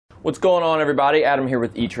What's going on, everybody? Adam here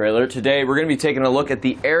with eTrailer. Today we're going to be taking a look at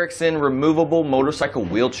the Erickson removable motorcycle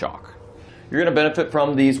wheel chock. You're going to benefit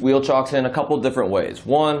from these wheel chocks in a couple different ways.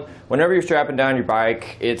 One, whenever you're strapping down your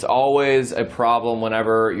bike, it's always a problem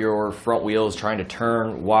whenever your front wheel is trying to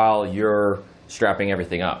turn while you're strapping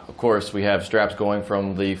everything up. Of course, we have straps going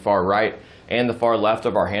from the far right and the far left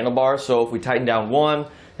of our handlebars, so if we tighten down one,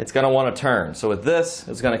 it's going to want to turn. So with this,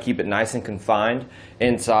 it's going to keep it nice and confined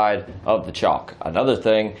inside of the chock. Another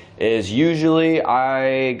thing is usually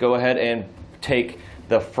I go ahead and take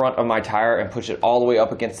the front of my tire and push it all the way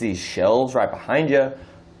up against these shelves right behind you,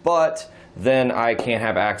 but then I can't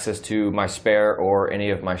have access to my spare or any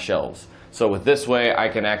of my shelves. So with this way, I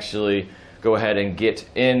can actually go ahead and get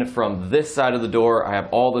in from this side of the door. I have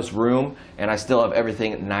all this room and I still have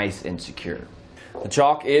everything nice and secure. The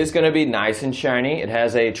chock is going to be nice and shiny. It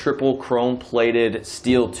has a triple chrome plated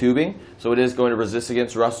steel tubing, so it is going to resist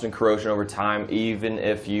against rust and corrosion over time, even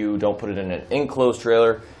if you don't put it in an enclosed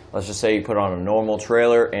trailer. Let's just say you put it on a normal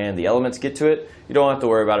trailer and the elements get to it, you don't have to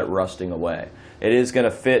worry about it rusting away. It is going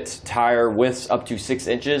to fit tire widths up to 6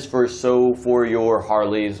 inches, so for your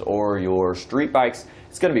Harleys or your street bikes,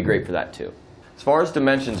 it's going to be great for that too. As far as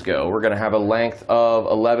dimensions go, we're going to have a length of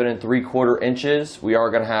 11 3/4 inches. We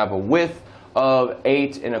are going to have a width of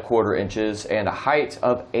 8 1/4 inches and a height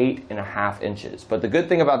of 8 1/2 inches. But the good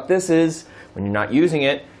thing about this is when you're not using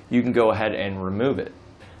it, you can go ahead and remove it.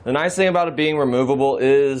 The nice thing about it being removable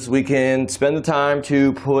is we can spend the time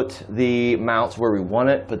to put the mounts where we want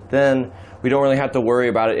it, but then we don't really have to worry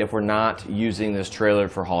about it if we're not using this trailer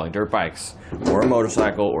for hauling dirt bikes or a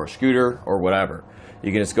motorcycle or a scooter or whatever.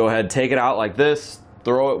 You can just go ahead, take it out like this,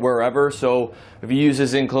 throw it wherever. So if you use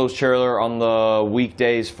this enclosed trailer on the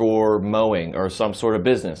weekdays for mowing or some sort of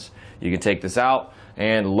business, you can take this out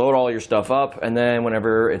and load all your stuff up, and then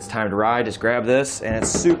whenever it's time to ride, just grab this, and it's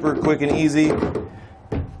super quick and easy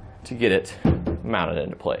to get it mounted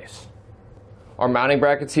into place. Our mounting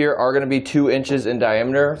brackets here are going to be 2 inches in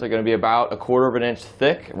diameter. They're going to be about 1/4 inch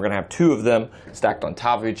thick, and we're going to have 2 of them stacked on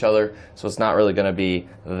top of each other, so it's not really going to be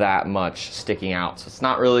that much sticking out. So it's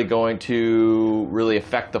not really going to really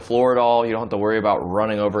affect the floor at all. You don't have to worry about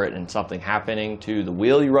running over it and something happening to the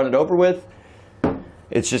wheel you run it over with.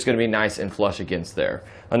 It's just going to be nice and flush against there.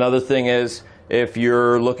 Another thing is, if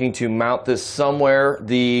you're looking to mount this somewhere,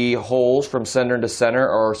 the holes from center to center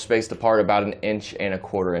are spaced apart about 1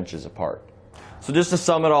 1/4 inches apart. So just to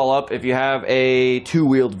sum it all up, if you have a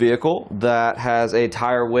 2-wheeled vehicle that has a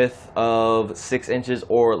tire width of 6 inches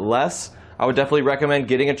or less, I would definitely recommend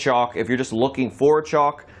getting a chock. If you're just looking for a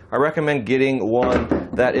chock, I recommend getting one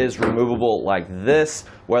that is removable like this,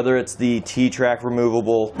 whether it's the T-Track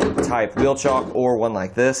removable type wheel chock or one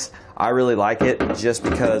like this. I really like it just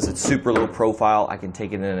because it's super low profile. I can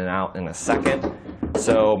take it in and out in a second,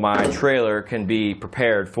 so my trailer can be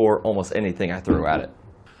prepared for almost anything I throw at it.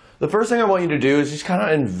 The first thing I want you to do is just kind of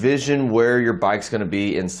envision where your bike's going to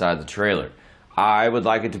be inside the trailer. I would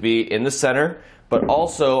like it to be in the center, but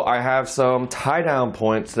also I have some tie-down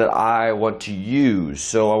points that I want to use.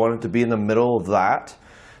 So I want it to be in the middle of that.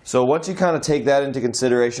 So once you kind of take that into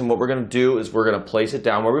consideration, what we're going to do is we're going to place it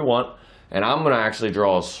down where we want, and I'm going to actually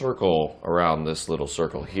draw a circle around this little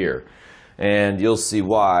circle here. And you'll see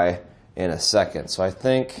why in a second. So I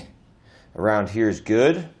think around here is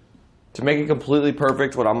good. To make it completely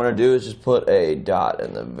perfect, what I'm going to do is just put a dot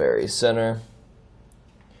in the very center.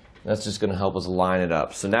 That's just going to help us line it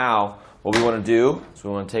up. So now, what we want to do is we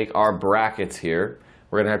want to take our brackets here.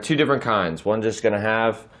 We're going to have 2 different kinds. One just going to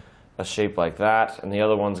have a shape like that, and the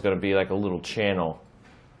other one's going to be like a little channel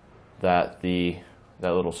that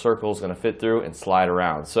that little circle is going to fit through and slide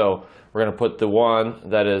around. So we're going to put the one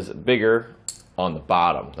that is bigger on the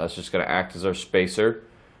bottom. That's just going to act as our spacer.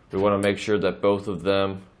 We want to make sure that both of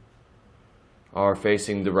them are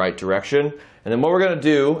facing the right direction. And then what we're going to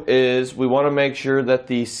do is we want to make sure that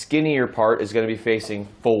the skinnier part is going to be facing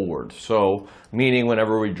forward. So meaning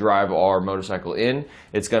whenever we drive our motorcycle in,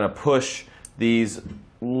 it's going to push these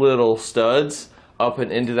little studs up and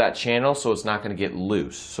into that channel, so it's not going to get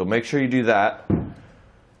loose. So make sure you do that.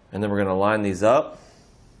 And then we're going to line these up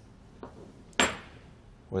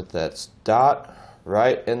with that dot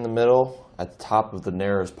right in the middle at the top of the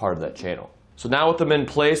narrowest part of that channel. So now with them in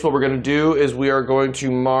place, what we're going to do is we are going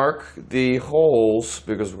to mark the holes,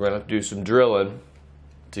 because we're going to do some drilling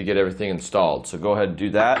to get everything installed. So go ahead and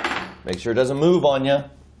do that. Make sure it doesn't move on you.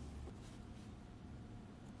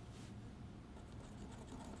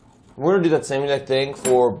 We're going to do that same exact thing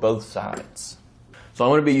for both sides. So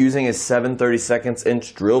I'm going to be using a 7/32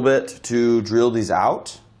 inch drill bit to drill these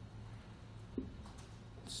out.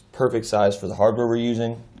 It's perfect size for the hardware we're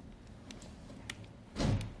using.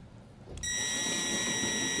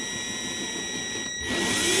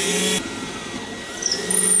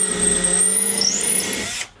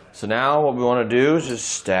 So now what we want to do is just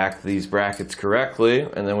stack these brackets correctly,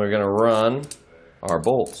 and then we're going to run our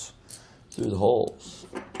bolts through the holes.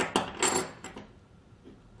 It's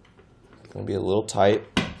going to be a little tight.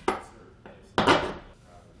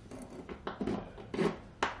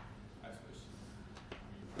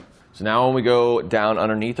 So now when we go down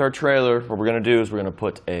underneath our trailer, what we're going to do is we're going to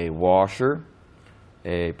put a washer,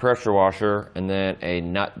 a pressure washer, and then a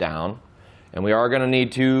nut down. And we are going to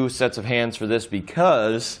need 2 sets of hands for this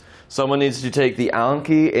because someone needs to take the Allen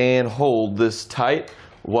key and hold this tight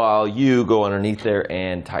while you go underneath there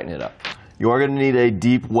and tighten it up. You are going to need a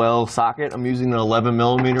deep well socket. I'm using an 11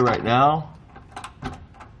 millimeter right now.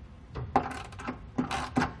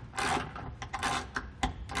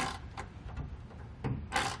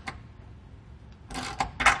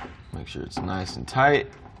 Make sure it's nice and tight.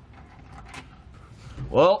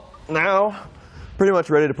 Well, now pretty much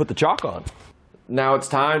ready to put the chock on. Now it's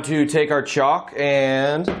time to take our chock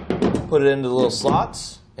and put it into the little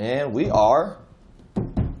slots, and we are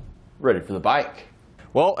ready for the bike.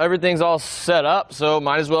 Well, everything's all set up, so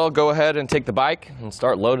might as well go ahead and take the bike and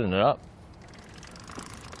start loading it up.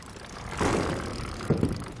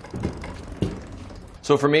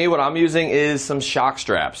 So for me, what I'm using is some shock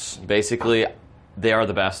straps. Basically, they are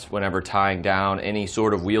the best whenever tying down any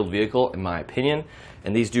sort of wheeled vehicle, in my opinion.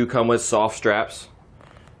 And these do come with soft straps.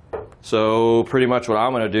 So pretty much what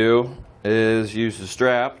I'm going to do is use the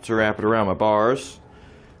strap to wrap it around my bars,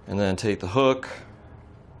 and then take the hook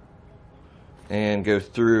and go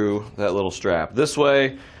through that little strap. This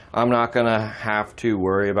way, I'm not going to have to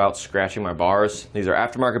worry about scratching my bars. These are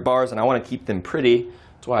aftermarket bars, and I want to keep them pretty.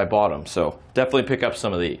 That's why I bought them. So definitely pick up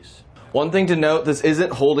some of these. One thing to note, this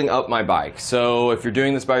isn't holding up my bike. So if you're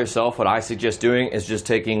doing this by yourself, what I suggest doing is just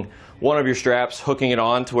taking one of your straps, hooking it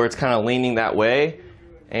on to where it's kind of leaning that way,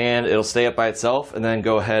 and it'll stay up by itself, and then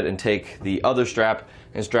go ahead and take the other strap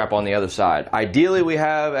and strap on the other side. Ideally, we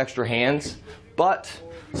have extra hands, but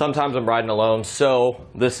sometimes I'm riding alone, so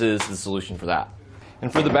this is the solution for that.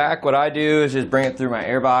 And for the back, what I do is just bring it through my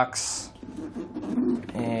airbox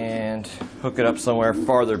and hook it up somewhere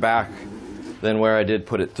farther back than where I did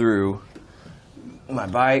put it through my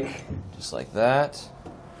bike, just like that.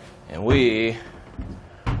 And we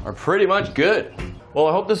are pretty much good. Well,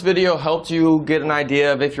 I hope this video helped you get an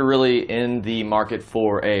idea of if you're really in the market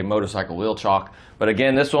for a motorcycle wheel chock. But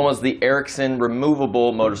again, this one was the Erickson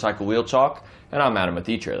removable motorcycle wheel chock, and I'm Adam with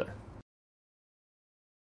eTrailer.